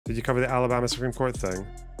Did you cover the Alabama Supreme Court thing?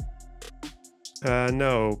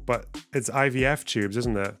 No, but it's IVF tubes,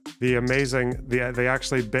 isn't it? They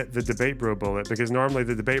actually bit the debate bro bullet, because normally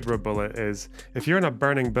the debate bro bullet is if you're in a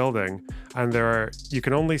burning building and you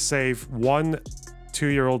can only save one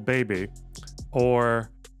 2-year-old baby or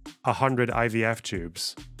 100 IVF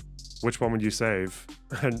tubes. Which one would you save?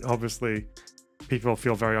 And obviously people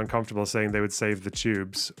feel very uncomfortable saying they would save the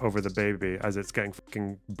tubes over the baby as it's getting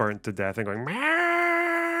fucking burnt to death and going,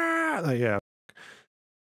 like, yeah.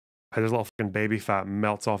 His little fucking baby fat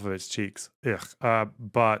melts off of its cheeks. Ugh.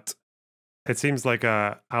 But it seems like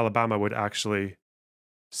Alabama would actually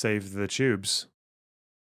save the tubes.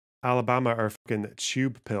 Alabama are fucking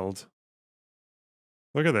tube pilled.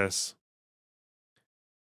 Look at this.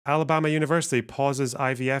 Alabama University pauses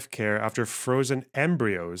IVF care after frozen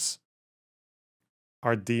embryos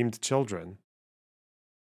are deemed children.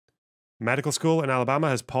 Medical school in Alabama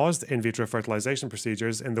has paused in vitro fertilization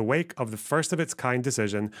procedures in the wake of the first of its kind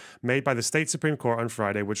decision made by the state Supreme Court on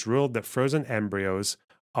Friday, which ruled that frozen embryos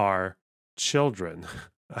are children.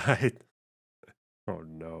 Oh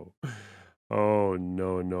no. Oh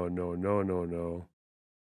no, no, no, no, no, no.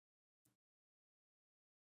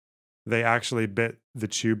 They actually bit the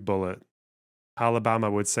tube bullet.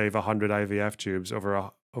 Alabama would save 100 IVF tubes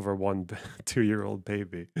over one 2-year-old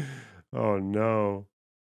baby. Oh no.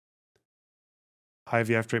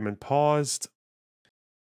 IVF treatment paused.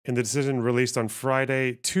 In the decision released on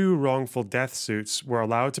Friday, 2 wrongful death suits were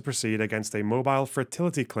allowed to proceed against a mobile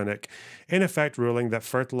fertility clinic, in effect ruling that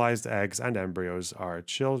fertilized eggs and embryos are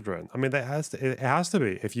children. I mean, it has to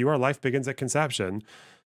be. If your life begins at conception,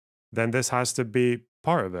 then this has to be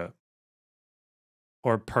part of it.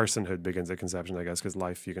 Or personhood begins at conception, I guess, because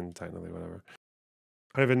life, you can technically, whatever.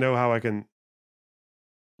 I don't even know how I can...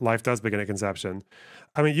 Life does begin at conception.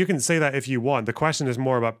 I mean, you can say that if you want. The question is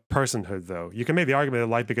more about personhood, though. You can make the argument that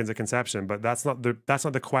life begins at conception, but that's not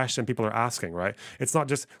the question people are asking, right? It's not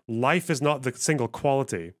just... Life is not the single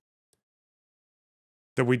quality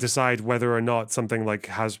that we decide whether or not something like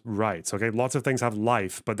has rights, okay? Lots of things have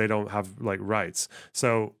life, but they don't have like rights.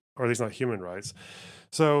 So, or at least not human rights.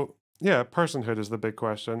 So... yeah, personhood is the big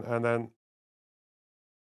question. And then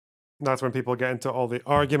that's when people get into all the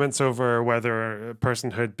arguments over whether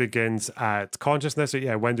personhood begins at consciousness or,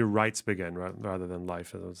 yeah, when do rights begin rather than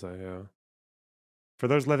life, as I would say, yeah. For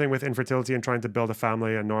those living with infertility and trying to build a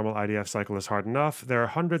family, a normal IVF cycle is hard enough. There are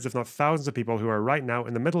hundreds, if not thousands, of people who are right now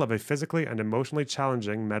in the middle of a physically and emotionally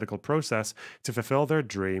challenging medical process to fulfill their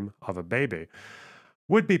dream of a baby.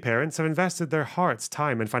 Would-be parents have invested their hearts,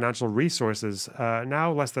 time, and financial resources.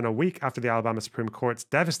 Now, less than a week after the Alabama Supreme Court's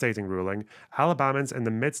devastating ruling, Alabamans in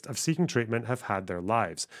the midst of seeking treatment have had their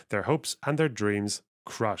lives, their hopes, and their dreams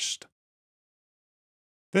crushed.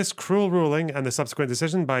 This cruel ruling and the subsequent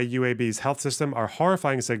decision by UAB's health system are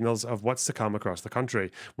horrifying signals of what's to come across the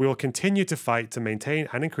country. We will continue to fight to maintain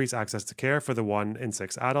and increase access to care for the 1 in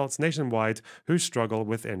 6 adults nationwide who struggle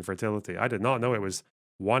with infertility. I did not know it was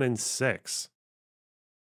 1 in 6.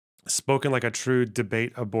 Spoken like a true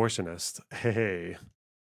debate abortionist. Hey.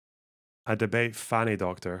 A debate fanny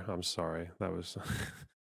doctor. I'm sorry. That was...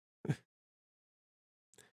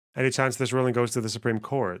 Any chance this ruling goes to the Supreme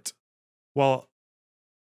Court? Well,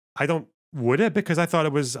 I don't... Would it? Because I thought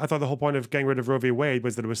the whole point of getting rid of Roe v. Wade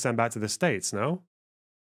was that it was sent back to the states, no?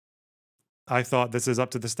 I thought this is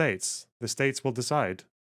up to the states. The states will decide.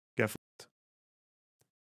 Get fucked.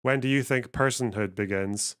 When do you think personhood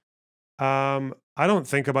begins? I don't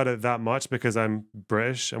think about it that much because I'm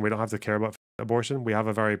British and we don't have to care about abortion. We have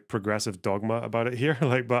a very progressive dogma about it here.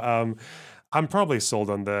 But I'm probably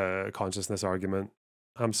sold on the consciousness argument.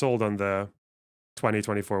 I'm sold on the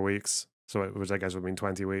 24 weeks, which I guess would mean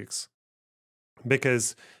 20 weeks,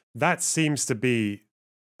 because that seems to be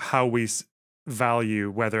how we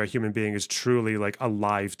value whether a human being is truly like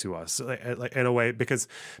alive to us, like in a way, because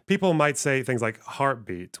people might say things like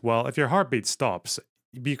heartbeat. Well, if your heartbeat stops,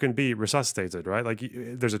 you can be resuscitated, right? Like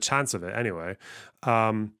there's a chance of it anyway.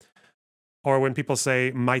 Or when people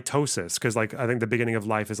say mitosis, because like I think the beginning of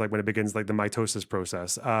life is like when it begins, like the mitosis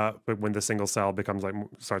process, when the single cell becomes like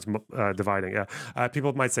starts dividing. Yeah,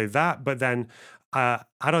 people might say that, but then I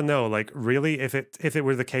don't know. Like really, if it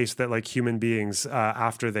were the case that like human beings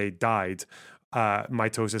after they died,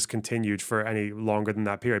 mitosis continued for any longer than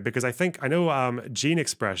that period, because I know gene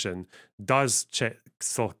expression does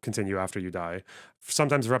still continue after you die.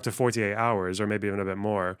 Sometimes for up to 48 hours or maybe even a bit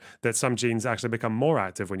more, that some genes actually become more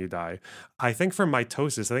active when you die. I think for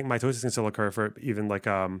mitosis, mitosis can still occur for even like,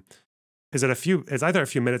 it's either a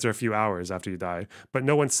few minutes or a few hours after you die, but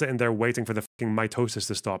no one's sitting there waiting for the fucking mitosis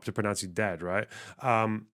to stop to pronounce you dead, right?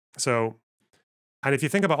 And if you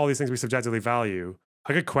think about all these things we subjectively value,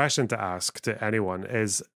 A good question to ask to anyone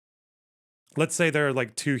is, let's say there are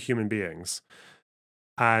like two human beings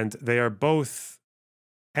and they are both,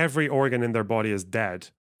 every organ in their body is dead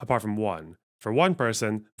apart from one. For one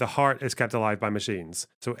person, the heart is kept alive by machines.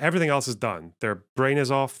 So everything else is done. Their brain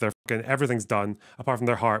is off, everything's done apart from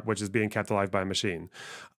their heart, which is being kept alive by a machine.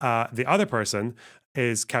 The other person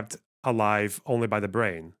is kept alive only by the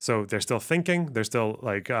brain. So they're still thinking, they're still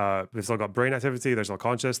like, they've still got brain activity, they're still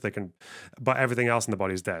conscious, they can, but everything else in the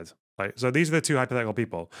body is dead. Right? So these are the two hypothetical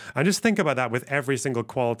people. And just think about that with every single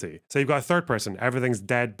quality. So you've got a third person, everything's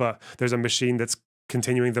dead, but there's a machine that's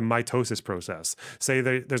continuing the mitosis process. Say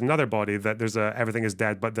there's another body that there's everything is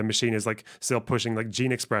dead, but the machine is like still pushing like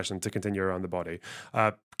gene expression to continue around the body.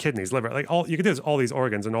 Kidneys, liver, like all you can do is all these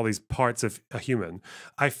organs and all these parts of a human.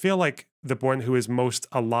 I feel like the one who is most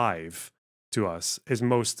alive to us, is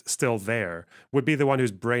most still there, would be the one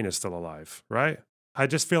whose brain is still alive, right? I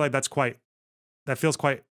just feel like that feels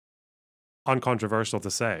quite uncontroversial to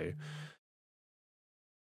say.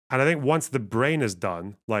 And I think once the brain is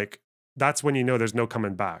done, like, that's when you know there's no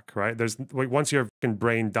coming back, right? There's like, once your fucking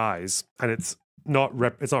brain dies and it's not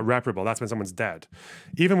reparable, that's when someone's dead.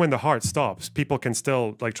 Even when the heart stops, people can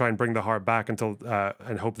still like try and bring the heart back until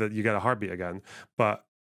and hope that you get a heartbeat again. But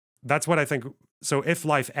that's what I think. So if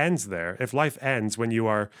life ends there, if life ends when you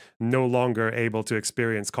are no longer able to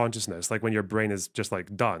experience consciousness, like when your brain is just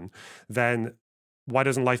like done, then why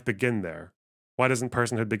doesn't life begin there? Why doesn't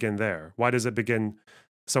personhood begin there? Why does it begin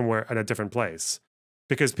somewhere in a different place?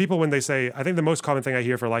 Because people, when they say, I think the most common thing I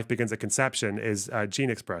hear for life begins at conception is gene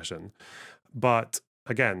expression. But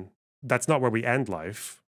again, that's not where we end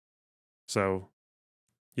life. So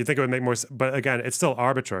you'd think it would make more sense. But again, it's still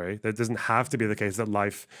arbitrary. That doesn't have to be the case that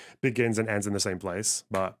life begins and ends in the same place.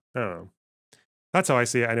 But I don't know. That's how I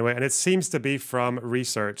see it anyway. And it seems to be from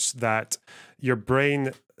research that your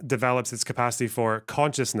brain develops its capacity for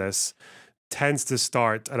consciousness tends to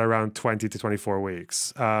start at around 20 to 24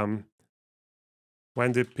 weeks.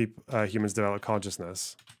 When do humans develop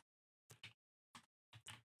consciousness?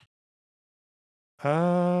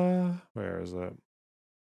 Where is it?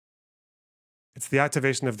 It's the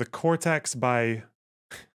activation of the cortex by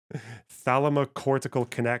thalamocortical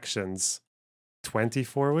connections.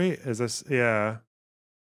 24 weeks? Is this? Yeah.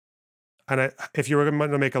 And if you were going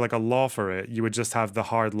to make like a law for it, you would just have the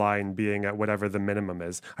hard line being at whatever the minimum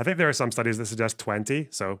is. I think there are some studies that suggest 20,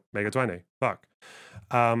 so make it 20. Fuck.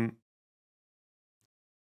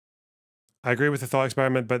 I agree with the thought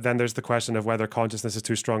experiment, but then there's the question of whether consciousness is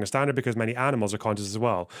too strong a standard because many animals are conscious as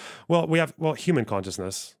well. Well, we have, human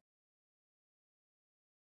consciousness.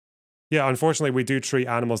 Yeah, unfortunately, we do treat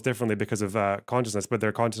animals differently because of consciousness, but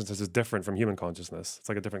their consciousness is different from human consciousness. It's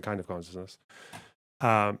like a different kind of consciousness.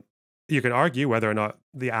 You can argue whether or not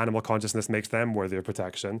the animal consciousness makes them worthy of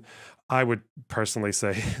protection. I would personally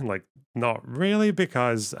say, like, not really,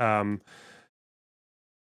 because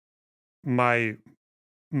my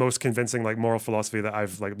most convincing like moral philosophy that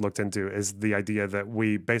I've like looked into is the idea that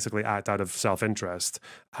we basically act out of self-interest,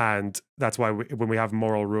 and that's why when we have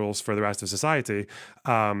moral rules for the rest of society,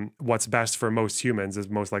 what's best for most humans is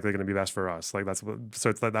most likely going to be best for us. Like so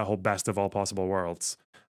it's like that whole best of all possible worlds,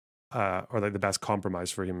 or like the best compromise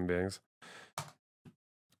for human beings.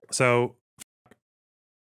 So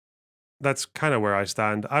that's kind of where I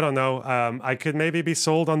stand. I don't know. I could maybe be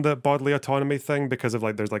sold on the bodily autonomy thing because of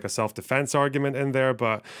like there's like a self-defense argument in there,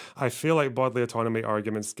 but I feel like bodily autonomy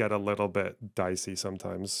arguments get a little bit dicey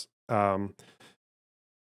sometimes. But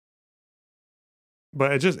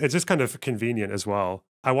it's just kind of convenient as well.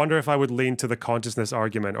 I wonder if I would lean to the consciousness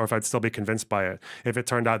argument, or if I'd still be convinced by it if it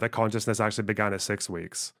turned out that consciousness actually began at 6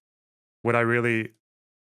 weeks. Would I really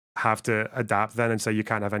have to adapt then and say you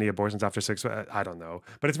can't have any abortions after 6? I don't know,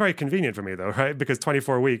 but it's very convenient for me though, right? Because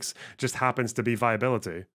 24 weeks just happens to be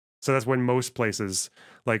viability. So that's when most places,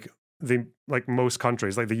 like most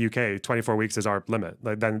countries, like the UK, 24 weeks is our limit.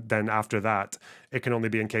 Like then after that, it can only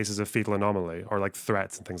be in cases of fetal anomaly or like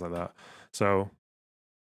threats and things like that. So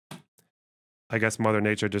I guess Mother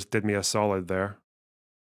Nature just did me a solid there.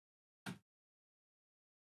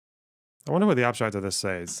 I wonder what the abstract of this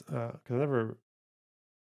says, because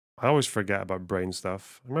I always forget about brain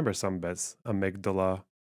stuff. I remember some bits. Amygdala,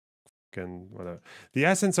 and whatever. The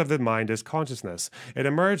essence of the mind is consciousness. It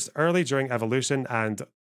emerged early during evolution and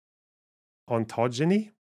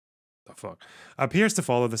ontogeny, the fuck, appears to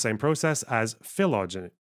follow the same process as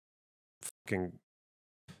phylogeny. Fucking.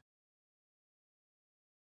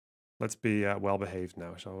 Let's be well behaved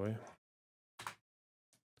now, shall we?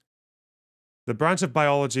 The branch of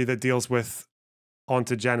biology that deals with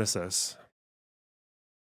ontogenesis.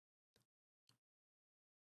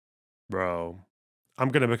 Bro, I'm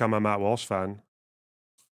going to become a Matt Walsh fan.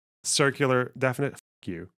 circular, definite. Fuck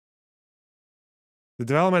you. The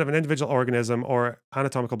development of an individual organism or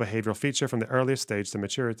anatomical behavioral feature from the earliest stage to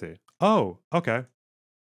maturity. Oh, okay.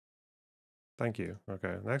 Thank you.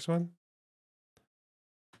 Okay, next one.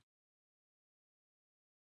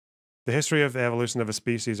 The history of the evolution of a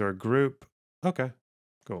species or a group. Okay,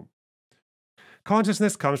 cool.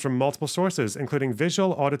 Consciousness comes from multiple sources, including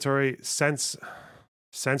visual, auditory,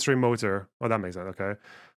 sensory motor. Oh, that makes sense. Okay.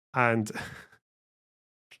 And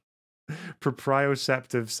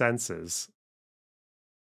proprioceptive senses.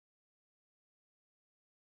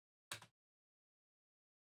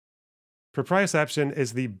 Proprioception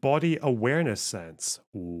is the body awareness sense.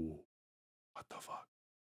 Ooh, what the fuck?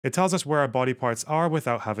 It tells us where our body parts are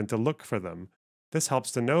without having to look for them. This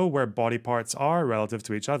helps to know where body parts are relative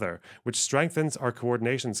to each other, which strengthens our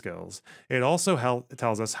coordination skills. It also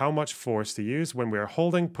tells us how much force to use when we are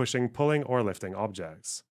holding, pushing, pulling, or lifting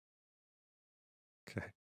objects. Okay.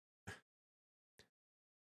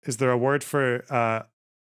 Is there a word for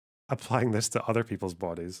applying this to other people's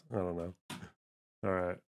bodies? I don't know. All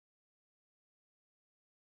right.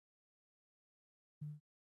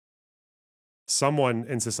 Someone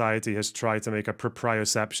in society has tried to make a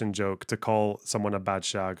proprioception joke to call someone a bad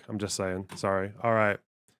shag. I'm just saying. Sorry. All right.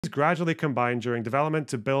 Gradually combined during development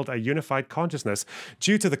to build a unified consciousness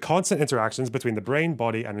due to the constant interactions between the brain,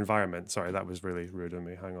 body, and environment. Sorry, that was really rude of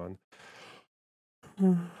me. Hang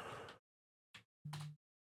on.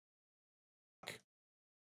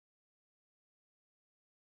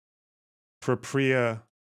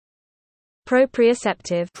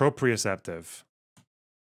 Proprioceptive.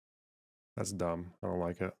 That's dumb. I don't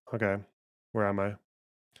like it. Okay. Where am I?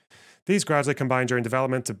 These gradually combine during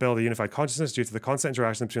development to build a unified consciousness due to the constant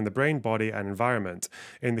interaction between the brain, body, and environment.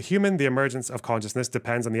 In the human, the emergence of consciousness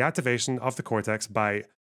depends on the activation of the cortex by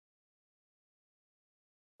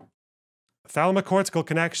thalamocortical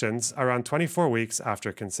connections around 24 weeks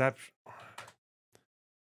after conception.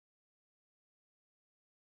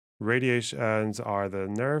 Radiations are the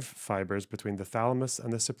nerve fibers between the thalamus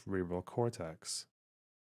and the cerebral cortex.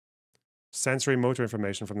 Sensory motor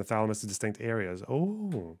information from the thalamus to distinct areas.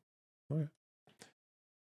 Oh, okay.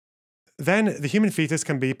 Then the human fetus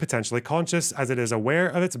can be potentially conscious as it is aware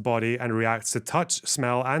of its body and reacts to touch,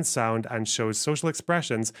 smell, and sound and shows social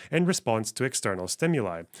expressions in response to external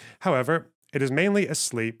stimuli. However, it is mainly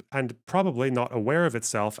asleep and probably not aware of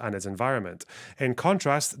itself and its environment. In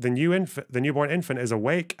contrast, the newborn infant is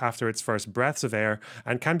awake after its first breaths of air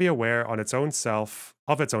and can be aware of its own self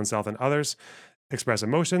and others, express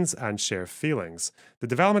emotions, and share feelings. The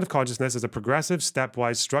development of consciousness is a progressive,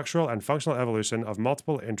 stepwise structural and functional evolution of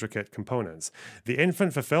multiple intricate components. The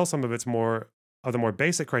infant fulfills some of the more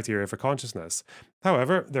basic criteria for consciousness.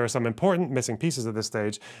 However, there are some important missing pieces at this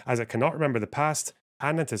stage, as it cannot remember the past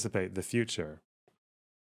and anticipate the future.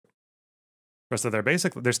 So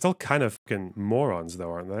they're still kind of fucking morons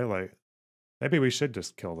though, aren't they? Like, maybe we should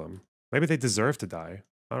just kill them. Maybe they deserve to die.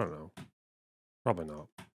 I don't know. Probably not.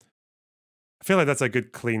 I feel like that's a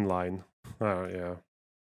good clean line. Yeah.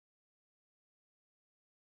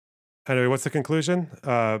 Anyway, what's the conclusion?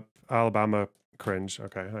 Alabama cringe.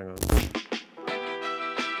 Okay, hang on.